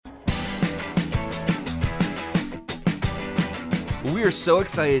We are so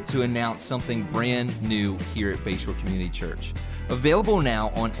excited to announce something brand new here at Bayshore Community Church. Available now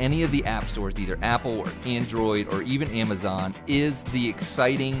on any of the app stores, either Apple or Android or even Amazon, is the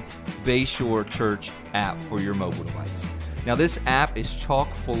exciting Bayshore Church app for your mobile device. Now, this app is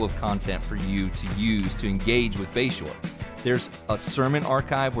chock full of content for you to use to engage with Bayshore. There's a sermon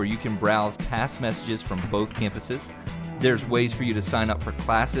archive where you can browse past messages from both campuses. There's ways for you to sign up for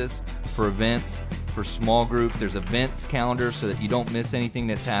classes, for events, for small groups. There's events calendars so that you don't miss anything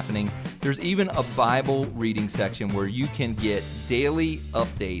that's happening. There's even a Bible reading section where you can get daily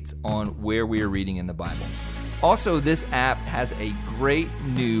updates on where we are reading in the Bible. Also, this app has a great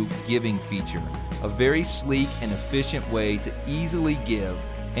new giving feature, a very sleek and efficient way to easily give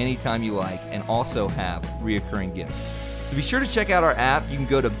anytime you like and also have reoccurring gifts. So be sure to check out our app. You can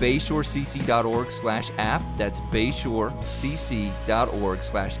go to bayshorecc.org/app. That's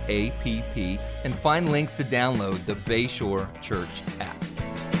bayshorecc.org/app and find links to download the Bayshore Church app.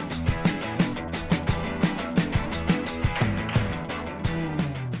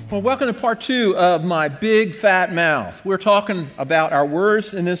 Well, welcome to part 2 of my big fat mouth. We're talking about our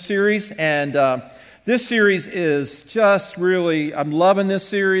words in this series, and this series is just really, I'm loving this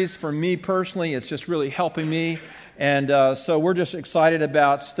series. For me personally, it's just really helping me. And so we're just excited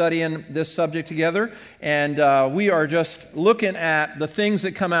about studying this subject together. And we are just looking at the things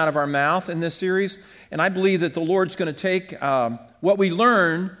that come out of our mouth in this series. And I believe that the Lord's going to take what we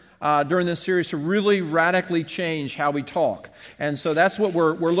learn during this series to really radically change how we talk. And so that's what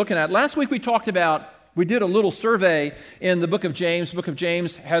we're looking at. Last week we did a little survey in the book of James. The book of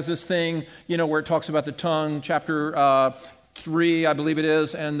James has this thing, where it talks about the tongue, chapter 3, I believe it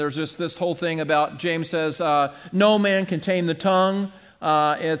is, and there's just this whole thing about, James says, no man can tame the tongue.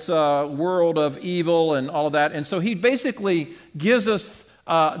 It's a world of evil and all of that. And so he basically gives us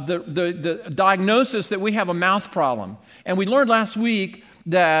the diagnosis that we have a mouth problem. And we learned last week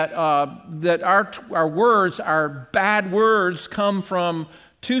that our words, our bad words, come from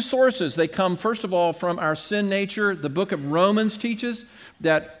two sources. They come, first of all, from our sin nature. The book of Romans teaches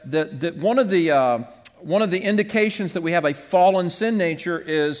that one of the indications that we have a fallen sin nature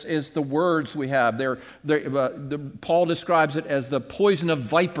is the words we have. Paul describes it as the poison of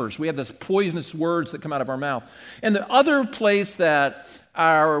vipers. We have this poisonous words that come out of our mouth. And the other place that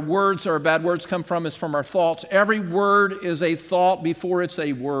our words or bad words come from is from our thoughts. Every word is a thought before it's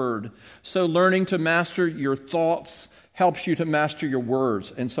a word. So learning to master your thoughts helps you to master your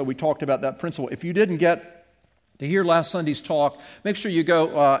words. And so we talked about that principle. If you didn't get to hear last Sunday's talk, make sure you go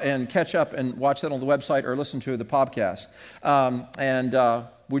and catch up and watch that on the website or listen to the podcast.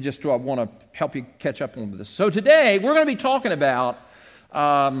 We just want to help you catch up on this. So today we're going to be talking about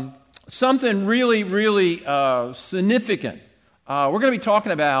something really, really significant. We're going to be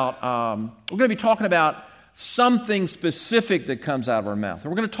talking about something specific that comes out of our mouth.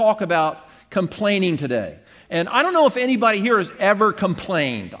 And we're going to talk about complaining today. And I don't know if anybody here has ever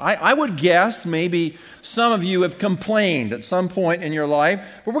complained. I would guess maybe some of you have complained at some point in your life.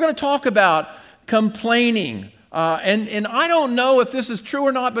 But we're going to talk about complaining. And I don't know if this is true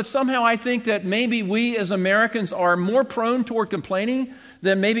or not, but somehow I think that maybe we as Americans are more prone toward complaining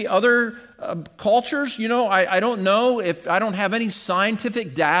than maybe other cultures. I don't know if I don't have any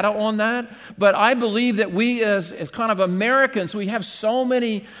scientific data on that, but I believe that we as kind of Americans, we have so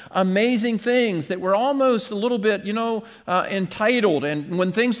many amazing things that we're almost a little bit, entitled. And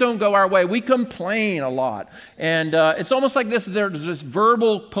when things don't go our way, we complain a lot. And it's almost like there's this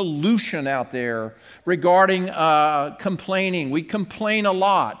verbal pollution out there regarding complaining. We complain a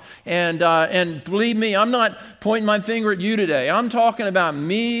lot. And believe me, I'm not pointing my finger at you today. I'm talking about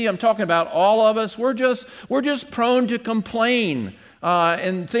me. I'm talking about all of us. We're just prone to complain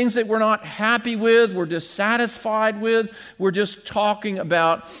and things that we're not happy with, we're dissatisfied with. We're just talking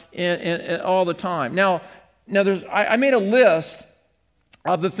about all the time. Now I made a list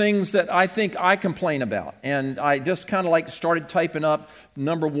of the things that I think I complain about, and I just kind of started typing up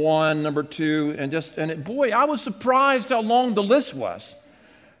number 1, number 2, boy, I was surprised how long the list was.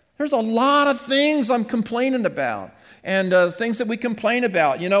 There's a lot of things I'm complaining about. And things that we complain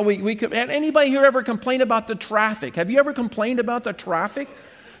about. Anybody here ever complain about the traffic? Have you ever complained about the traffic?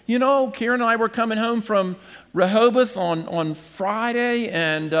 Karen and I were coming home from Rehoboth on Friday,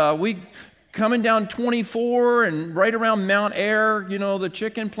 and we coming down 24 and right around Mount Air, the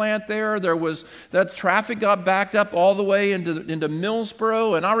chicken plant there, that traffic got backed up all the way into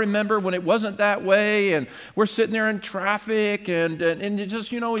Millsboro. And I remember when it wasn't that way, and we're sitting there in traffic, and you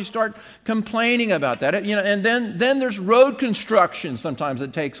just, you start complaining about that. And then there's road construction sometimes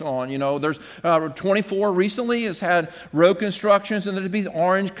it takes on. There's 24 recently has had road constructions, and there'd be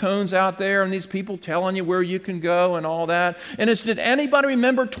orange cones out there, and these people telling you where you can go and all that. And did anybody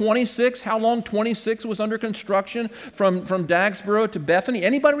remember 26, how long 26 was under construction from Dagsboro to Bethany?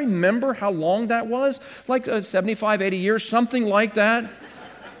 Anybody remember how long that was? Like 75, 80 years, something like that.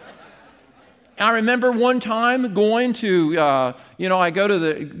 I remember one time going to,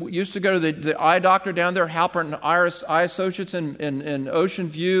 used to go to the eye doctor down there, Halpern Eye Associates in Ocean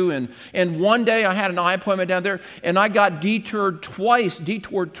View, and one day I had an eye appointment down there, and I got detoured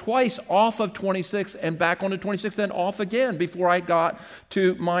twice off of 26 and back onto 26, then off again before I got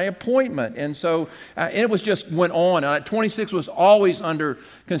to my appointment. And so it was just went on. 26 was always under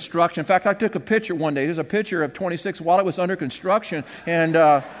construction. In fact, I took a picture one day. There's a picture of 26 while it was under construction,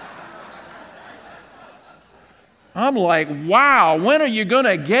 and I'm like, wow, when are you going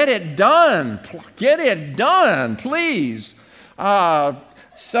to get it done? Get it done, please. That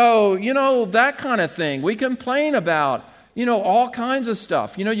kind of thing. We complain about, all kinds of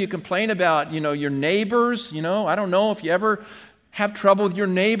stuff. You complain about, your neighbors. I don't know if you ever have trouble with your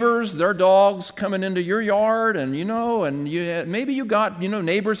neighbors, their dogs coming into your yard, and maybe you got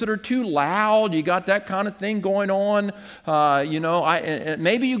neighbors that are too loud. You got that kind of thing going on.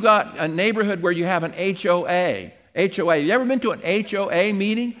 Maybe you got a neighborhood where you have an HOA. HOA. You ever been to an HOA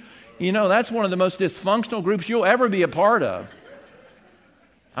meeting? That's one of the most dysfunctional groups you'll ever be a part of.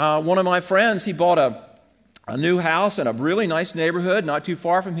 One of my friends, he bought a new house in a really nice neighborhood, not too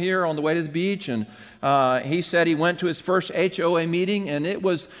far from here, on the way to the beach, and he said he went to his first HOA meeting, and it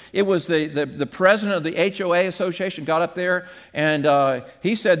was the president of the HOA association got up there, and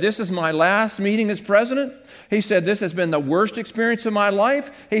he said, "This is my last meeting as president." He said, "This has been the worst experience of my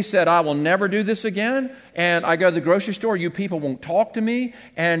life." He said, "I will never do this again. And I go to the grocery store, you people won't talk to me."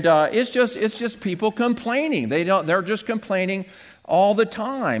 And it's just people complaining. They're just complaining all the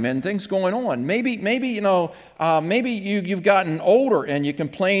time, and things going on. Maybe you've gotten older and you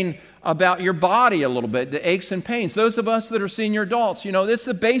complain about your body a little bit, the aches and pains. Those of us that are senior adults, it's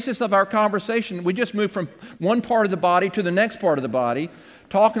the basis of our conversation. We just move from one part of the body to the next part of the body,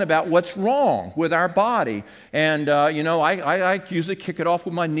 talking about what's wrong with our body. And, I usually kick it off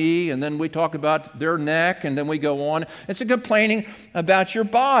with my knee, and then we talk about their neck, and then we go on. It's a complaining about your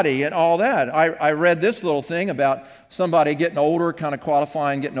body and all that. I read this little thing about somebody getting older, kind of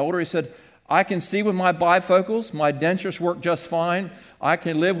qualifying getting older. He said, "I can see with my bifocals, my dentures work just fine. I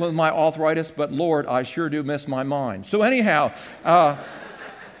can live with my arthritis, but Lord, I sure do miss my mind." So anyhow,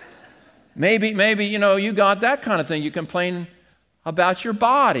 maybe you got that kind of thing. You complain about your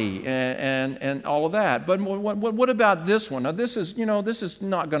body and all of that. But what about this one? Now, this is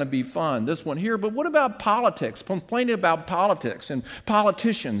not going to be fun, this one here. But what about politics? Complaining about politics and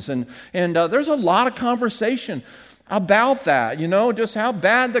politicians. And there's a lot of conversation about that, just how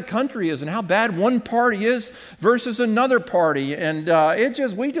bad the country is and how bad one party is versus another party. And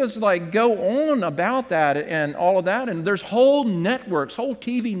we just go on about that and all of that. And there's whole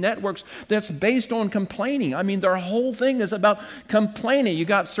TV networks that's based on complaining. I mean, their whole thing is about complaining. You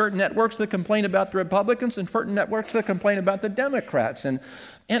got certain networks that complain about the Republicans and certain networks that complain about the Democrats. And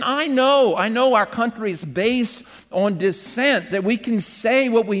I know our country is based on dissent, that we can say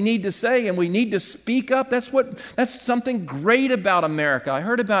what we need to say and we need to speak up. That's something great about America. I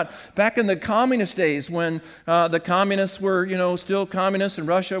heard about back in the communist days when the communists were, still communists, and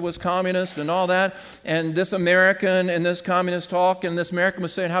Russia was communist and all that. And this American and this communist talk, and this American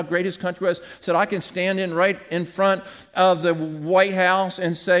was saying how great his country was, said, "I can stand right in front of the White House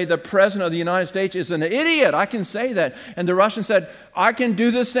and say the President of the United States is an idiot. I can say that." And the Russian said, "I can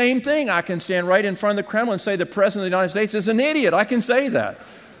do the same thing. I can stand right in front of the Kremlin and say the President of the United States is an idiot. I can say that."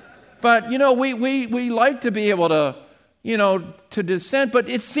 But, we like to be able to, to dissent, but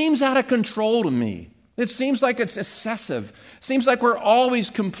it seems out of control to me. It seems like it's excessive. It seems like we're always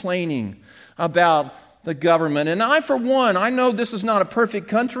complaining about the government. And I, for one, I know this is not a perfect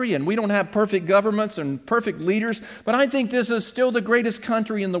country, and we don't have perfect governments and perfect leaders, but I think this is still the greatest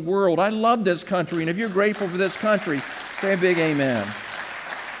country in the world. I love this country, and if you're grateful for this country, say a big amen.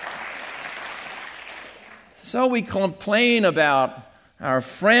 So we complain about our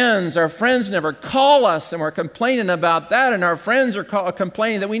friends. Our friends never call us, and we're complaining about that, and our friends are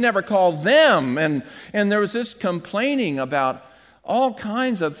complaining that we never call them. And there was this complaining about all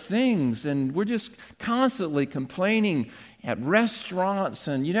kinds of things, and we're just constantly complaining at restaurants.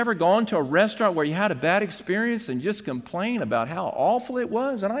 And you never gone to a restaurant where you had a bad experience and just complain about how awful it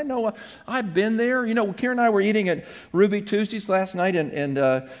was? And I know I've been there. Karen and I were eating at Ruby Tuesdays last night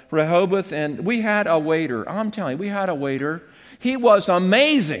in Rehoboth, and we had a waiter. I'm telling you, we had a waiter. He was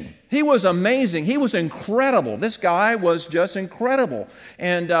amazing. He was amazing. He was incredible. This guy was just incredible.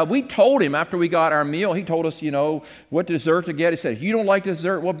 And we told him after we got our meal, he told us, what dessert to get. He said, if you don't like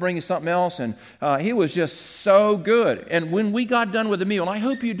dessert, we'll bring you something else. And he was just so good. And when we got done with the meal, and I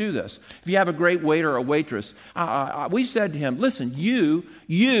hope you do this, if you have a great waiter or waitress, we said to him, listen,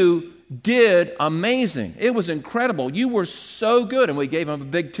 you did amazing. It was incredible. You were so good. And we gave him a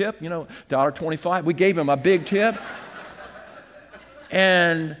big tip, $1.25. We gave him a big tip.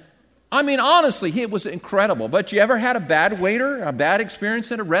 And I mean, honestly, it was incredible. But you ever had a bad waiter, a bad experience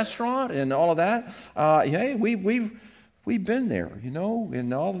at a restaurant and all of that? Hey, we've been there,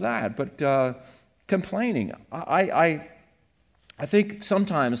 and all of that. But complaining, I think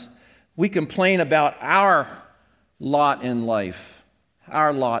sometimes we complain about our lot in life.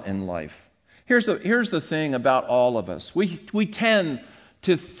 Our lot in life. Here's the thing about all of us. We tend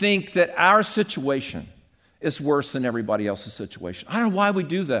to think that our situation is worse than everybody else's situation. I don't know why we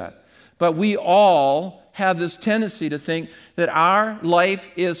do that, but we all have this tendency to think that our life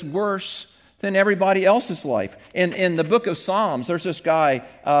is worse than everybody else's life. In the book of Psalms, there's this guy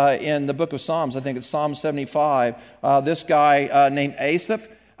in the book of Psalms, I think it's Psalm 75, this guy named Asaph.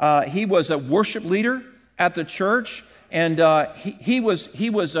 He was a worship leader at the church. And he was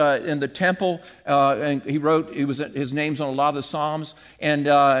in the temple, and his name's on a lot of the Psalms. And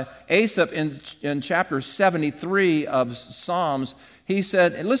Asaph, in chapter 73 of Psalms, he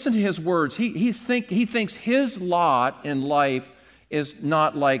said, and listen to his words. He thinks his lot in life is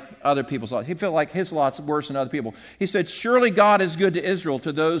not like other people's lot. He felt like his lot's worse than other people. He said, surely God is good to Israel,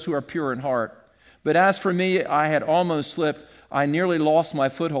 to those who are pure in heart. But as for me, I had almost slipped. I nearly lost my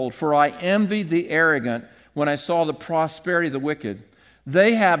foothold, for I envied the arrogant when I saw the prosperity of the wicked.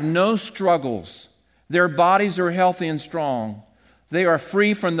 They have no struggles. Their bodies are healthy and strong. They are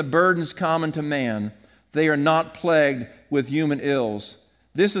free from the burdens common to man. They are not plagued with human ills.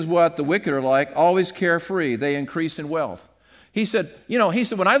 This is what the wicked are like, always carefree. They increase in wealth. He said,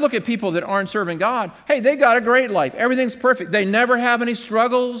 when I look at people that aren't serving God, hey, they got a great life. Everything's perfect. They never have any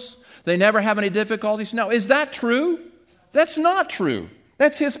struggles. They never have any difficulties. Now, is that true? That's not true.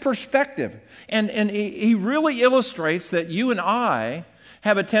 That's his perspective. And he really illustrates that you and I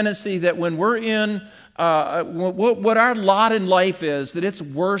have a tendency that when we're in what our lot in life is, that it's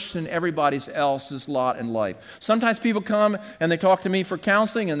worse than everybody else's lot in life. Sometimes people come and they talk to me for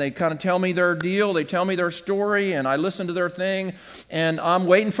counseling and they kind of tell me their deal, they tell me their story, and I listen to their thing, and I'm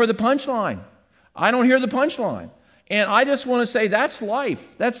waiting for the punchline. I don't hear the punchline. And I just want to say that's life.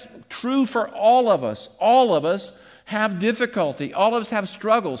 That's true for all of us. All of us have difficulty. All of us have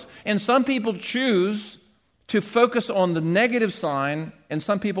struggles. And some people choose to focus on the negative sign, and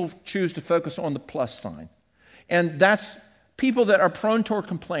some people choose to focus on the plus sign. And that's people that are prone toward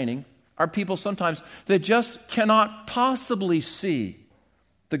complaining are people sometimes that just cannot possibly see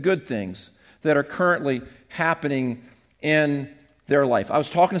the good things that are currently happening in their life. I was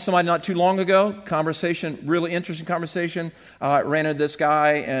talking to somebody not too long ago, really interesting conversation. I ran into this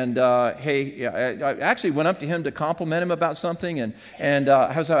guy, and I actually went up to him to compliment him about something, and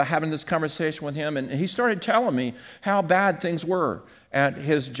I was having this conversation with him, and he started telling me how bad things were at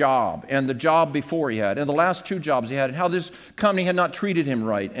his job and the job before he had, and the last two jobs he had, and how this company had not treated him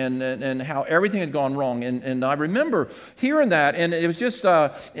right, and how everything had gone wrong. And I remember hearing that, and it was just,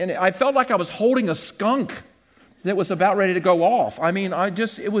 and I felt like I was holding a skunk that was about ready to go off. I mean,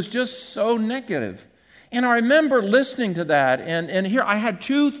 it was just so negative. And I remember listening to that, and here I had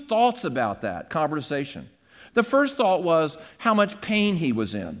two thoughts about that conversation. The first thought was how much pain he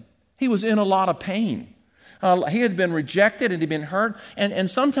was in. He was in a lot of pain. He had been rejected and he'd been hurt. And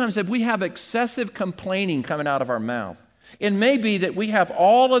sometimes if we have excessive complaining coming out of our mouth, it may be that we have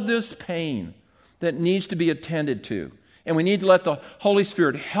all of this pain that needs to be attended to. And we need to let the Holy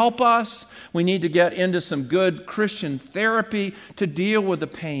Spirit help us. We need to get into some good Christian therapy to deal with the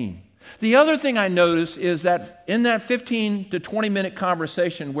pain. The other thing I noticed is that in that 15 to 20 minute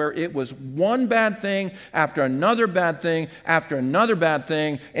conversation where it was one bad thing after another bad thing after another bad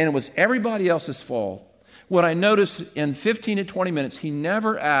thing, and it was everybody else's fault, what I noticed in 15 to 20 minutes, he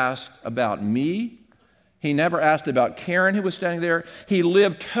never asked about me. He never asked about Karen, who was standing there. He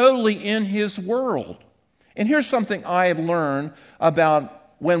lived totally in his world. And here's something I have learned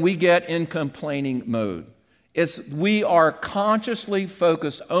about when we get in complaining mode. We are consciously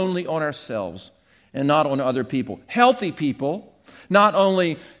focused only on ourselves and not on other people. Healthy people not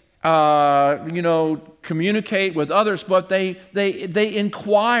only communicate with others, but they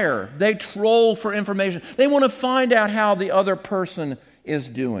inquire, they troll for information. They want to find out how the other person is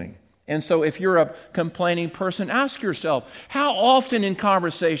doing. And so if you're a complaining person, ask yourself, how often in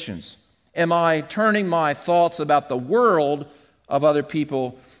conversations am I turning my thoughts about the world of other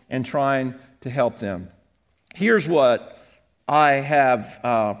people and trying to help them? Here's what I have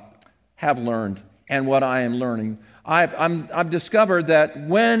learned and what I am learning. I've discovered that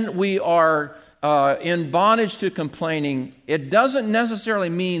when we are in bondage to complaining, it doesn't necessarily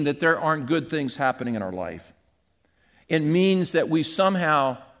mean that there aren't good things happening in our life. It means that we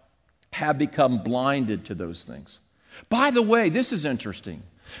somehow have become blinded to those things. By the way, this is interesting.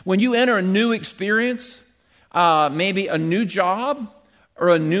 When you enter a new experience, maybe a new job or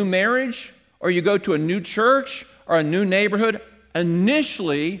a new marriage, or you go to a new church or a new neighborhood,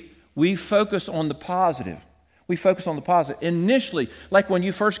 initially we focus on the positive. We focus on the positive. Initially, like when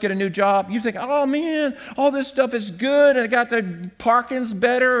you first get a new job, you think, oh man, all this stuff is good, and I got the parking's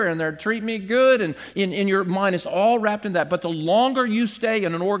better, and they're treating me good, and in your mind it's all wrapped in that. But the longer you stay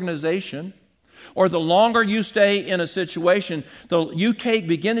in an organization, or the longer you stay in a situation, you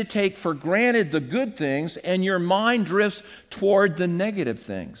begin to take for granted the good things, and your mind drifts toward the negative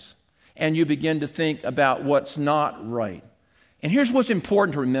things. And you begin to think about what's not right. And here's what's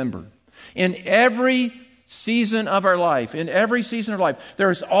important to remember. In every season of our life,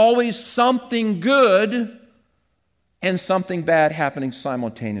 there's always something good and something bad happening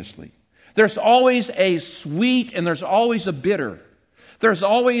simultaneously. There's always a sweet and there's always a bitter. There's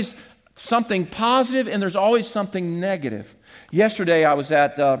always something positive and there's always something negative. Yesterday I was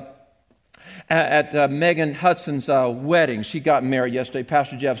at Megan Hudson's wedding. She got married yesterday,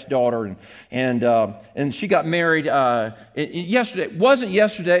 Pastor Jeff's daughter, and she got married yesterday. Wasn't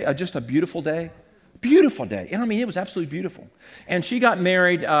yesterday just a beautiful day? Beautiful day. I mean, it was absolutely beautiful. And she got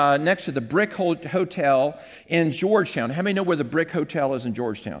married next to the Brick Hotel in Georgetown. How many know where the Brick Hotel is in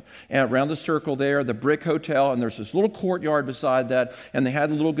Georgetown? And around the circle there, the Brick Hotel, and there's this little courtyard beside that, and they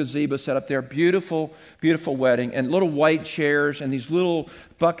had a little gazebo set up there. Beautiful, beautiful wedding, and little white chairs, and these little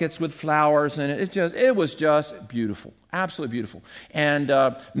buckets with flowers, and it was just beautiful, absolutely beautiful. And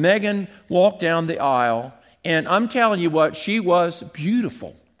Megan walked down the aisle, and I'm telling you what, she was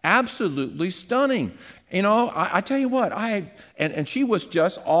beautiful. Absolutely stunning. You know, I tell you what, and she was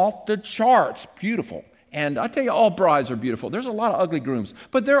just off the charts beautiful. And I tell you, all brides are beautiful. There's a lot of ugly grooms,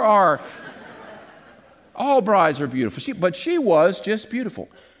 but all brides are beautiful. But she was just beautiful.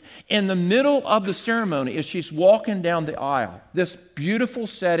 In the middle of the ceremony, as she's walking down the aisle, this beautiful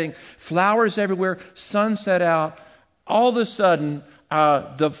setting, flowers everywhere, sunset out, all of a sudden,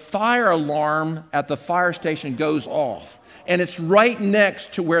 the fire alarm at the fire station goes off. And it's right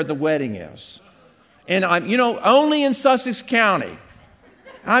next to where the wedding is. And only in Sussex County.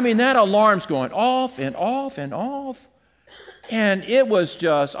 I mean, that alarm's going off and off and off. And it was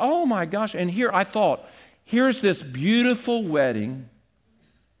just, oh my gosh. And here I thought, here's this beautiful wedding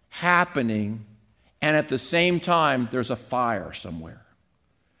happening, and at the same time, there's a fire somewhere.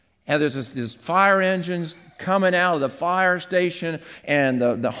 And there's this fire engines coming out of the fire station and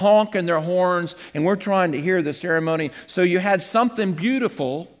the honking their horns, and we're trying to hear the ceremony. So you had something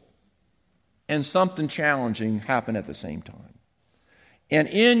beautiful and something challenging happen at the same time. And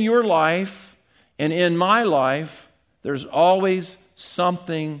in your life and in my life, there's always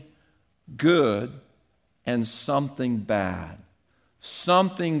something good and something bad.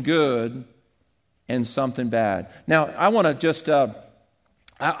 Something good and something bad. Now, I want to just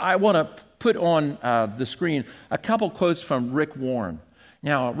I want to put on the screen a couple quotes from Rick Warren.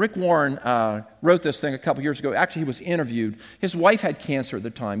 Now, Rick Warren wrote this thing a couple years ago. Actually, he was interviewed. His wife had cancer at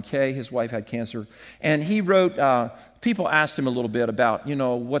the time. Kay, his wife, had cancer. And he wrote, people asked him a little bit about,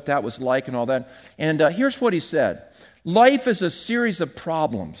 what that was like and all that. And here's what he said. Life is a series of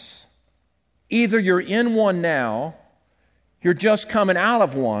problems. Either you're in one now, you're just coming out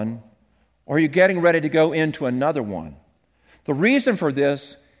of one, or you're getting ready to go into another one. The reason for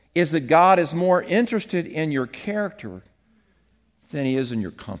this is that God is more interested in your character than He is in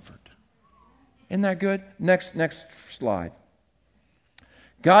your comfort. Isn't that good? Next slide.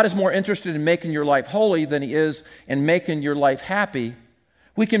 God is more interested in making your life holy than He is in making your life happy.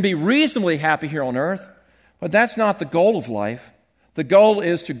 We can be reasonably happy here on earth, but that's not the goal of life. The goal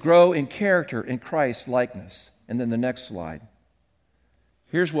is to grow in character in Christ's likeness. And then the next slide.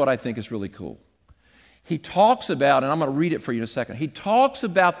 Here's what I think is really cool. He talks about, and I'm going to read it for you in a second. He talks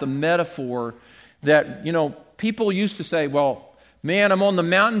about the metaphor that, people used to say, well, man, I'm on the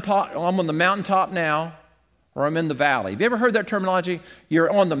mountaintop now, or I'm in the valley. Have you ever heard that terminology? You're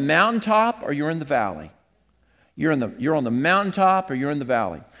on the mountaintop or you're in the valley. you're on the mountaintop or you're in the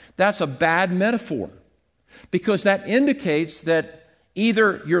valley. That's a bad metaphor because that indicates that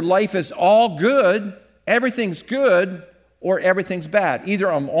either your life is all good, everything's good, or everything's bad.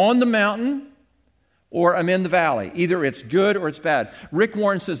 Either I'm on the mountain or I'm in the valley. Either it's good or it's bad. Rick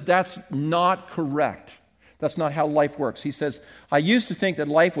Warren says that's not correct. That's not how life works. He says, I used to think that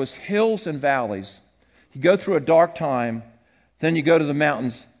life was hills and valleys. You go through a dark time, then you go to the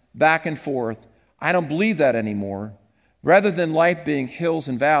mountains, back and forth. I don't believe that anymore. Rather than life being hills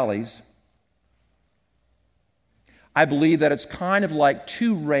and valleys, I believe that it's kind of like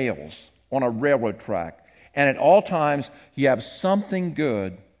two rails on a railroad track. And at all times, you have something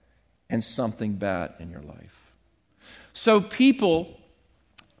good and something bad in your life. So people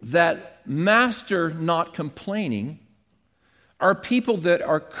that master not complaining are people that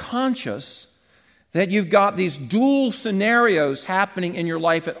are conscious that you've got these dual scenarios happening in your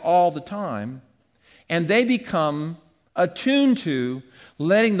life at all the time, and they become attuned to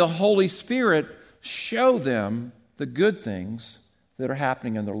letting the Holy Spirit show them the good things that are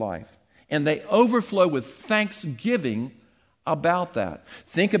happening in their life. And they overflow with thanksgiving about that.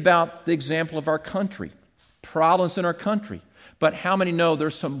 Think about the example of our country, problems in our country. But how many know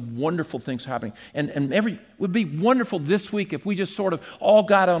there's some wonderful things happening? And it would be wonderful this week if we just sort of all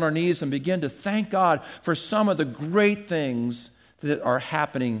got on our knees and began to thank God for some of the great things that are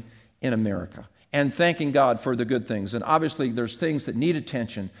happening in America. And thanking God for the good things. And obviously there's things that need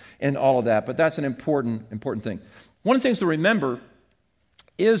attention and all of that. But that's an important thing. One of the things to remember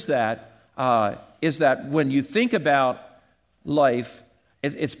is that when you think about life,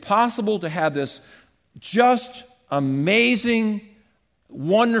 it's possible to have this just amazing,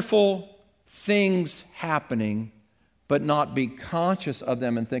 wonderful things happening, but not be conscious of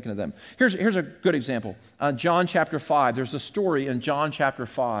them and thinking of them. Here's a good example. John chapter 5. There's a story in John chapter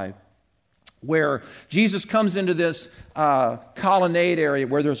 5 where Jesus comes into this colonnade area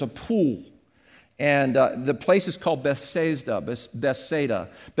where there's a pool. And the place is called Bethsaida.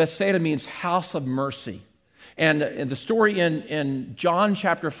 Bethsaida means house of mercy. And the story in John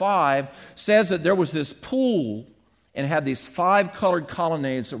chapter 5 says that there was this pool and had these 5 colored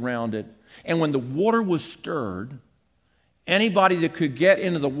colonnades around it. And when the water was stirred, anybody that could get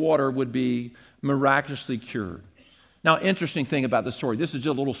into the water would be miraculously cured. Now, interesting thing about the story, this is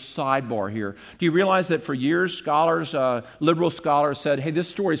just a little sidebar here. Do you realize that for years, scholars, liberal scholars said, hey, this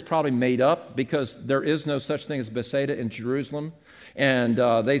story is probably made up because there is no such thing as Bethsaida in Jerusalem. And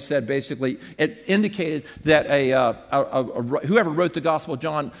they said basically it indicated that whoever wrote the Gospel of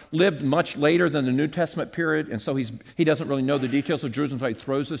John lived much later than the New Testament period, and so he doesn't really know the details of Jerusalem, so he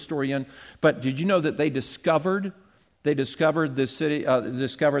throws this story in. But did you know that they discovered the city,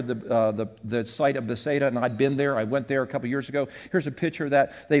 discovered the site of Bethsaida, and I'd been there. I went there a couple years ago. Here's a picture of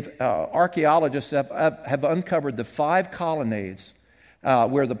that. Archaeologists have uncovered the 5 colonnades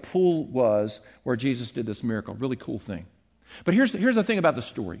where the pool was, where Jesus did this miracle. Really cool thing. But here's the thing about the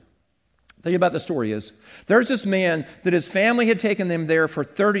story. The thing about the story is, there's this man that his family had taken him there for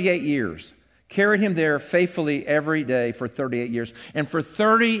 38 years, carried him there faithfully every day for 38 years. And for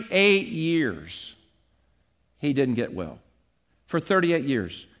 38 years, he didn't get well. For 38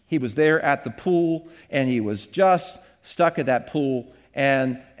 years. He was there at the pool, and he was just stuck at that pool.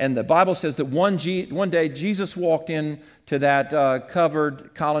 And the Bible says that one day Jesus walked in to that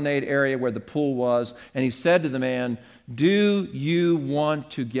covered colonnade area where the pool was, and he said to the man, do you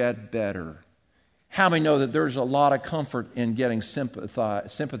want to get better? How many know that there's a lot of comfort in getting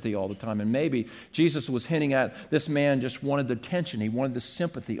sympathy all the time? And maybe Jesus was hinting at this man just wanted the attention. He wanted the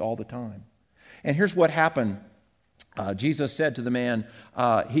sympathy all the time. And here's what happened. Jesus said to the man,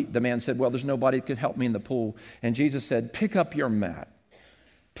 the man said, well, there's nobody that can help me in the pool. And Jesus said, pick up your mat.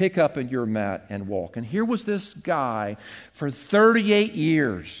 Pick up your mat and walk. And here was this guy for 38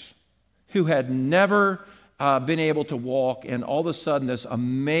 years who had never been able to walk, and all of a sudden this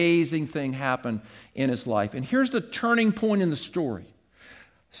amazing thing happened in his life. And here's the turning point in the story.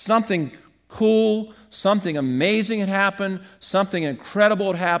 Something cool, something amazing had happened, something incredible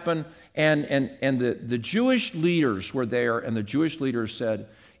had happened, and the Jewish leaders were there, and the Jewish leaders said,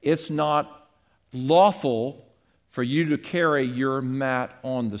 it's not lawful for you to carry your mat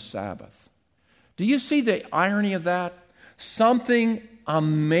on the Sabbath. Do you see the irony of that? Something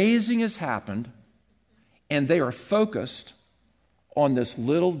amazing has happened, and they are focused on this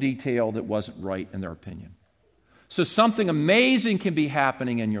little detail that wasn't right in their opinion. So something amazing can be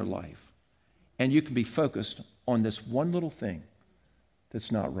happening in your life, and you can be focused on this one little thing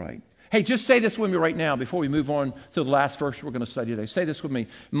that's not right. Hey, just say this with me right now before we move on to the last verse we're going to study today. Say this with me.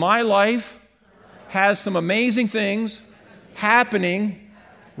 My life has some amazing things happening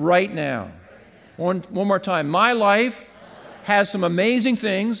right now. One more time. My life has some amazing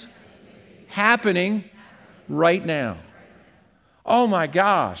things happening right now. Oh my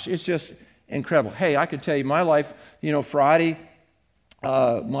gosh, it's just incredible. Hey, I can tell you my life, Friday,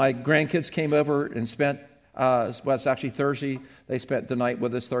 my grandkids came over and spent, it's actually Thursday. They spent the night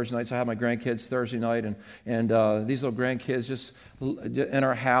with us Thursday night, so I had my grandkids Thursday night, and these little grandkids just in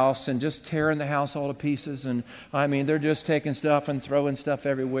our house and just tearing the house all to pieces. And I mean, they're just taking stuff and throwing stuff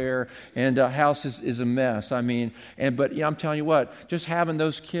everywhere, and the house is a mess. I mean, but I'm telling you what, just having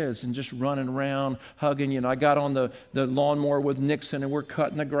those kids and just running around, hugging. I got on the lawnmower with Nixon, and we're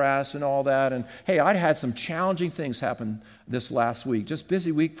cutting the grass and all that. And hey, I'd had some challenging things happen this last week. Just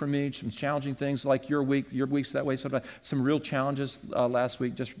busy week for me. Some challenging things like your week's that way. Sometimes some real challenges last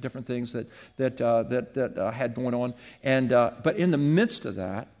week, just different things that I had going on. And but in the midst of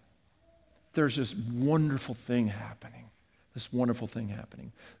that, there's this wonderful thing happening. This wonderful thing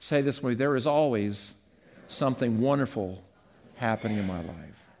happening. Say this way: there is always something wonderful happening in my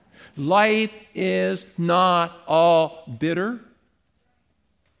life. Life is not all bitter.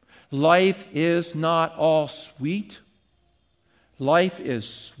 Life is not all sweet. Life is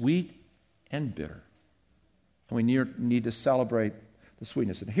sweet and bitter. And we need to celebrate the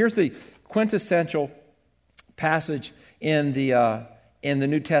sweetness. And here's the quintessential passage in the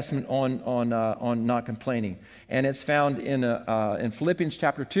New Testament on not complaining. And it's found in Philippians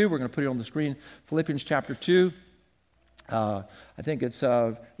chapter 2. We're going to put it on the screen. Philippians chapter 2. I think it's,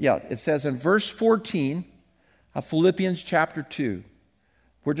 it says in verse 14 of Philippians chapter 2.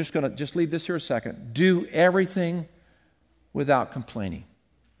 We're just going to leave this here a second. Do everything without complaining.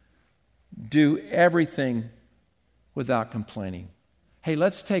 Do everything without complaining. Hey,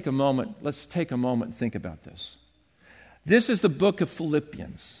 let's take a moment and think about this. This is the book of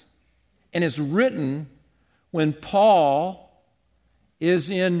Philippians, and it's written when Paul is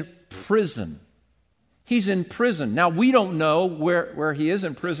in prison. He's in prison. Now, we don't know where he is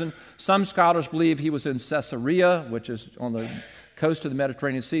in prison. Some scholars believe he was in Caesarea, which is on the coast of the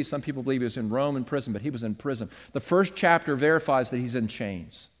Mediterranean Sea. Some people believe he was in Rome in prison, but he was in prison. The first chapter verifies that he's in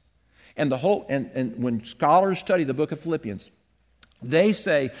chains. And when scholars study the book of Philippians, they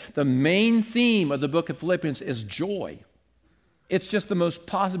say the main theme of the book of Philippians is joy. It's just the most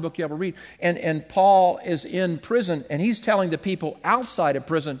positive book you ever read. And Paul is in prison, and he's telling the people outside of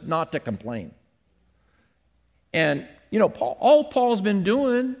prison not to complain. And, all Paul's been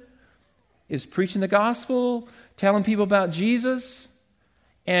doing is preaching the gospel, telling people about Jesus,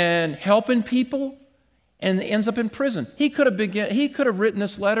 and helping people, and ends up in prison. He could have written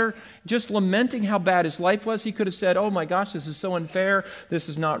this letter just lamenting how bad his life was. He could have said, "Oh my gosh, this is so unfair. This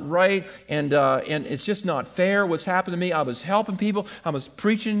is not right, and it's just not fair what's happened to me. I was helping people, I was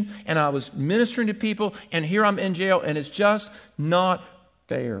preaching, and I was ministering to people, and here I'm in jail, and it's just not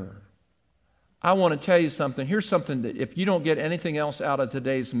fair." I want to tell you something. Here's something that if you don't get anything else out of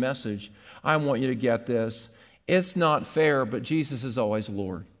today's message, I want you to get this. It's not fair, but Jesus is always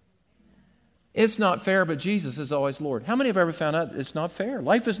Lord. It's not fair, but Jesus is always Lord. How many have ever found out it's not fair?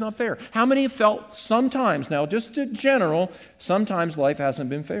 Life is not fair. How many have felt sometimes, now just in general, sometimes life hasn't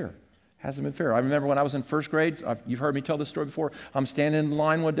been fair? Hasn't been fair. I remember when I was in first grade, you've heard me tell this story before. I'm standing in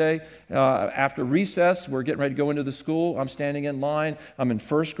line one day after recess. We're getting ready to go into the school. I'm standing in line. I'm in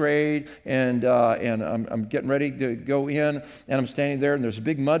first grade, and I'm getting ready to go in, and I'm standing there, and there's a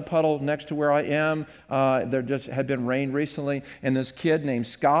big mud puddle next to where I am. There just had been rain recently, and this kid named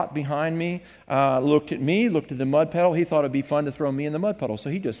Scott behind me looked at me, looked at the mud puddle. He thought it'd be fun to throw me in the mud puddle, so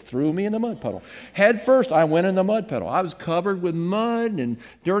he just threw me in the mud puddle. Head first, I went in the mud puddle. I was covered with mud and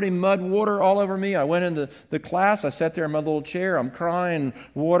dirty mud water all over me. I went into the class. I sat there in my little chair. I'm crying,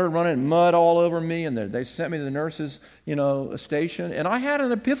 water running, mud all over me. And they sent me to the nurse's, station. And I had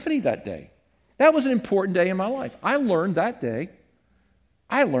an epiphany that day. That was an important day in my life. I learned that day.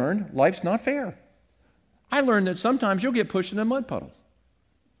 Life's not fair. I learned that sometimes you'll get pushed in a mud puddle.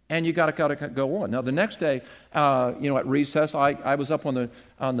 And you got to go on. Now, the next day, at recess, I was up on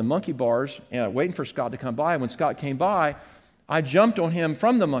the monkey bars, waiting for Scott to come by. And when Scott came by, I jumped on him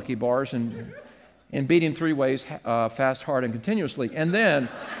from the monkey bars and beat him 3 ways, fast, hard, and continuously. And then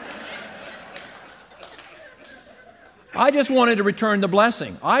I just wanted to return the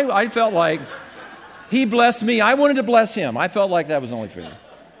blessing. I felt like he blessed me. I wanted to bless him. I felt like that was only fair.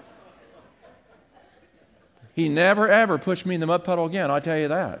 He never, ever pushed me in the mud puddle again, I'll tell you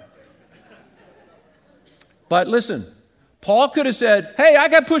that. But listen, Paul could have said, "Hey, I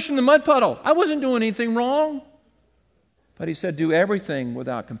got pushed in the mud puddle. I wasn't doing anything wrong." But he said, do everything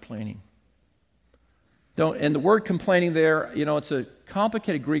without complaining. And the word complaining there, it's a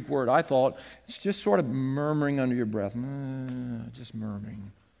complicated Greek word, I thought. It's just sort of murmuring under your breath. Just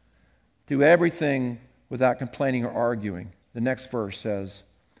murmuring. Do everything without complaining or arguing. The next verse says,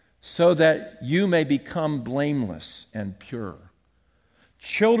 so that you may become blameless and pure,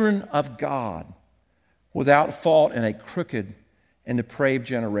 children of God, without fault in a crooked and depraved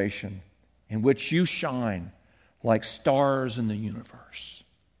generation, in which you shine like stars in the universe.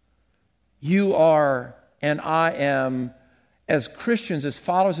 You are, and I am, as Christians, as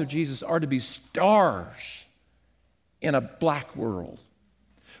followers of Jesus, are to be stars in a black world.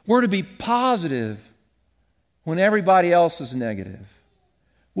 We're to be positive when everybody else is negative.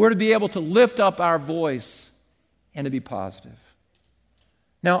 We're to be able to lift up our voice and to be positive.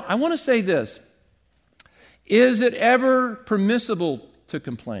 Now, I want to say this. Is it ever permissible to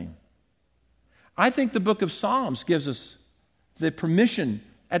complain? I think the book of Psalms gives us the permission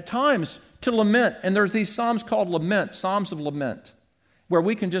at times to lament. And there's these Psalms called lament, Psalms of lament, where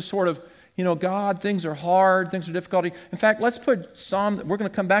we can just sort of, God, things are hard, things are difficult. In fact, let's put we're going to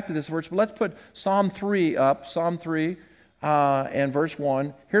come back to this verse, but let's put Psalm 3 up, Psalm 3 and verse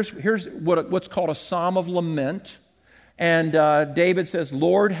 1. Here's what's called a Psalm of lament. And David says,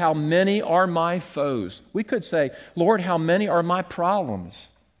 Lord, how many are my foes? We could say, Lord, how many are my problems?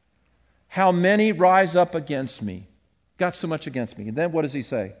 How many rise up against me? Got so much against me. And then what does he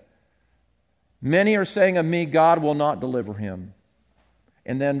say? Many are saying of me, God will not deliver him.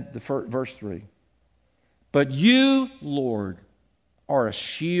 And then verse 3. But you, Lord, are a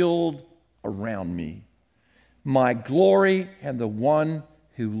shield around me, my glory and the one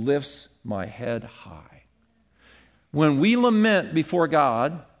who lifts my head high. When we lament before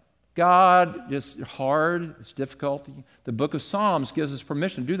God is hard, it's difficult. The book of Psalms gives us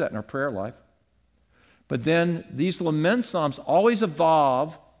permission to do that in our prayer life. But then these lament psalms always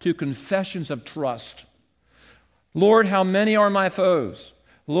evolve to confessions of trust. Lord, how many are my foes?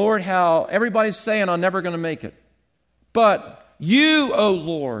 Lord, how everybody's saying I'm never going to make it. But you, O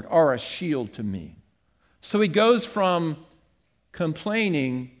Lord, are a shield to me. So he goes from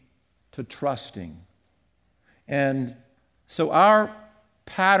complaining to trusting. And so our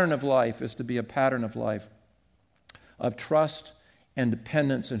pattern of life is to be a pattern of life of trust and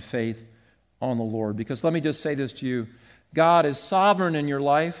dependence and faith on the Lord. Because let me just say this to you. God is sovereign in your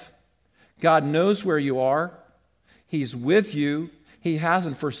life. God knows where you are. He's with you. He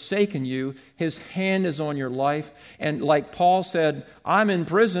hasn't forsaken you. His hand is on your life. And like Paul said, I'm in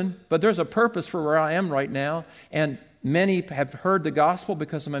prison, but there's a purpose for where I am right now. And many have heard the gospel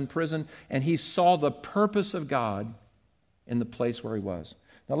because I'm in prison, and he saw the purpose of God in the place where he was.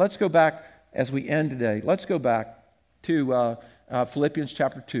 Now let's go back as we end today. Let's go back to Philippians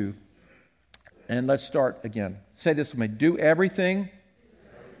chapter 2, and let's start again. Say this with me. Do everything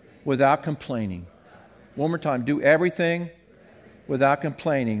without complaining. One more time. Do everything without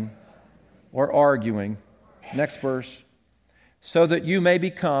complaining or arguing. Next verse. So that you may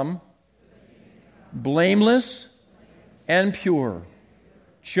become blameless and pure,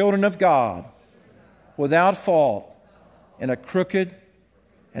 children of God, without fault, in a crooked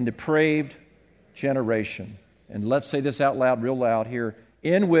and depraved generation. And let's say this out loud, real loud here.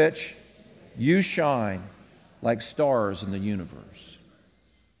 In which you shine like stars in the universe.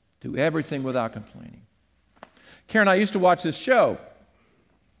 Do everything without complaining. Karen and I used to watch this show,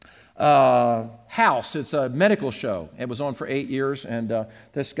 House. It's a medical show. It was on for 8 years, and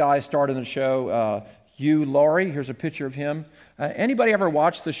this guy started the show, Hugh Laurie. Here's a picture of him. Anybody ever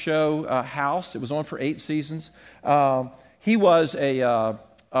watched the show House? It was on for 8 seasons. He was a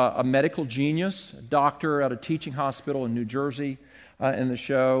medical genius, a doctor at a teaching hospital in New Jersey in the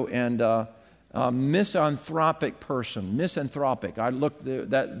show, and misanthropic person. Misanthropic. I looked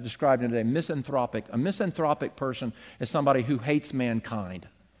that described today. Misanthropic. A misanthropic person is somebody who hates mankind.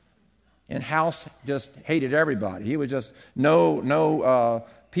 And House just hated everybody. He was just no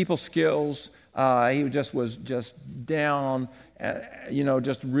people skills. He was just down.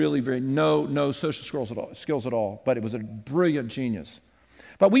 Just really very no social skills at all. But it was a brilliant genius.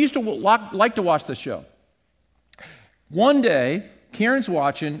 But we used to like to watch the show. One day, Karen's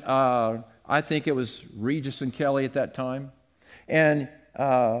watching. I think it was Regis and Kelly at that time, and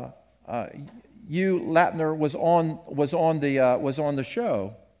Hugh Latner was on the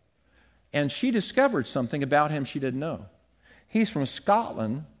show, and she discovered something about him she didn't know. He's from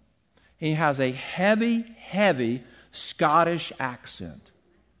Scotland. He has a heavy Scottish accent.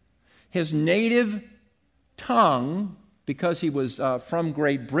 His native tongue, because he was from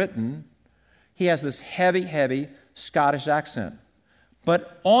Great Britain, he has this heavy Scottish accent.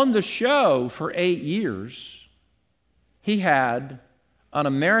 But on the show for 8 years, he had an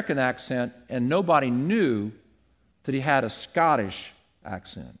American accent, and nobody knew that he had a Scottish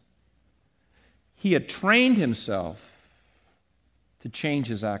accent. He had trained himself to change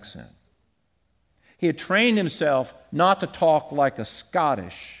his accent. He had trained himself not to talk like a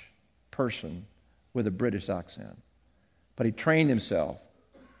Scottish person with a British accent, but he trained himself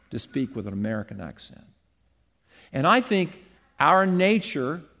to speak with an American accent. And I think our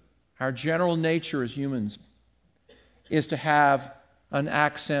nature, our general nature as humans, is to have an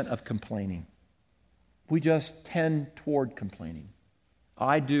accent of complaining. We just tend toward complaining.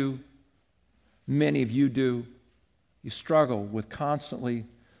 I do. Many of you do. You struggle with constantly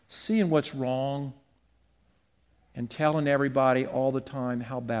seeing what's wrong and telling everybody all the time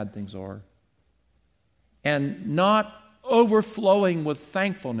how bad things are, and not overflowing with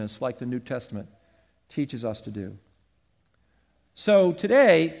thankfulness like the New Testament teaches us to do. So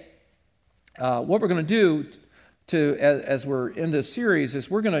today, what we're going to do as we're in this series is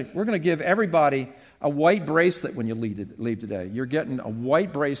we're going to give everybody a white bracelet when you leave today. You're getting a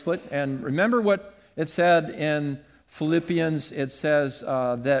white bracelet, and remember what it said in Philippians. It says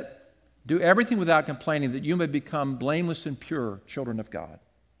that do everything without complaining, that you may become blameless and pure children of God.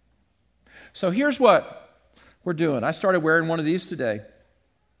 So here's what we're doing. I started wearing one of these today.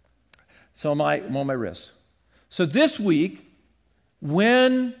 So I'm on my wrist. So this week,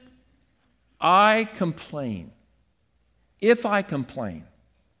 when I complain, if I catch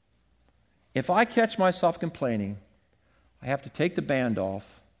myself complaining, I have to take the band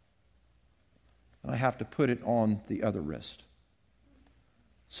off and I have to put it on the other wrist.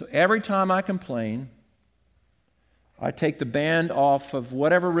 So every time I complain, I take the band off of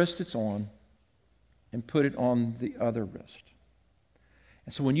whatever wrist it's on and put it on the other wrist.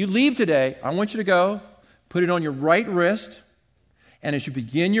 And so when you leave today, I want you to go, put it on your right wrist, and as you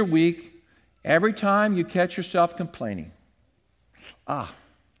begin your week, every time you catch yourself complaining,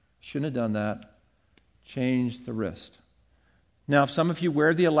 shouldn't have done that, change the wrist. Now, if some of you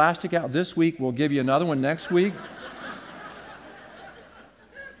wear the elastic out this week, we'll give you another one next week.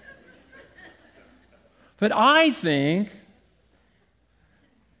 But I think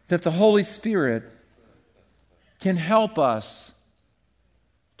that the Holy Spirit can help us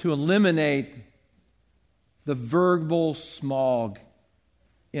to eliminate the verbal smog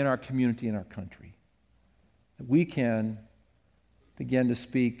in our community, in our country. We can begin to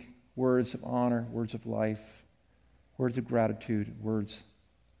speak words of honor, words of life, words of gratitude, words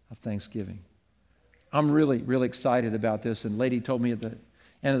of thanksgiving. I'm really, really excited about this. And a lady told me at the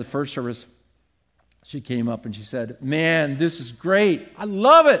end of the first service, she came up and she said, "Man, this is great. I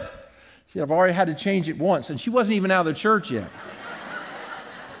love it." She said, "I've already had to change it once." And she wasn't even out of the church yet.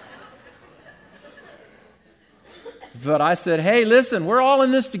 But I said, "Hey, listen, we're all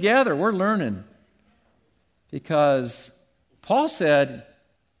in this together. We're learning." Because Paul said,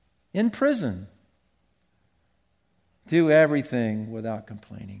 in prison, do everything without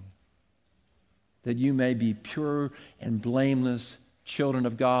complaining, that you may be pure and blameless children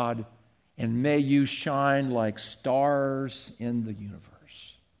of God, and may you shine like stars in the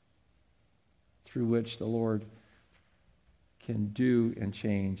universe, through which the Lord can do and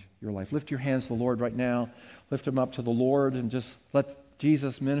change your life. Lift your hands to the Lord right now. Lift them up to the Lord and just let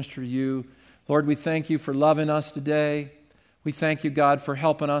Jesus minister to you. Lord, we thank you for loving us today. We thank you, God, for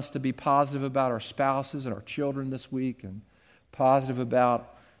helping us to be positive about our spouses and our children this week, and positive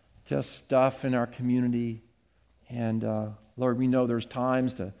about just stuff in our community. And Lord, we know there's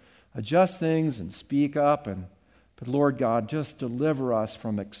times to adjust things and speak up, but Lord God, just deliver us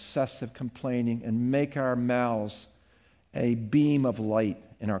from excessive complaining and make our mouths a beam of light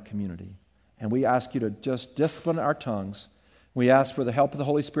in our community. And we ask you to just discipline our tongues. We ask for the help of the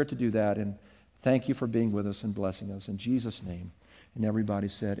Holy Spirit to do that, and thank you for being with us and blessing us. In Jesus' name. And everybody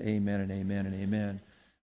said amen and amen and amen.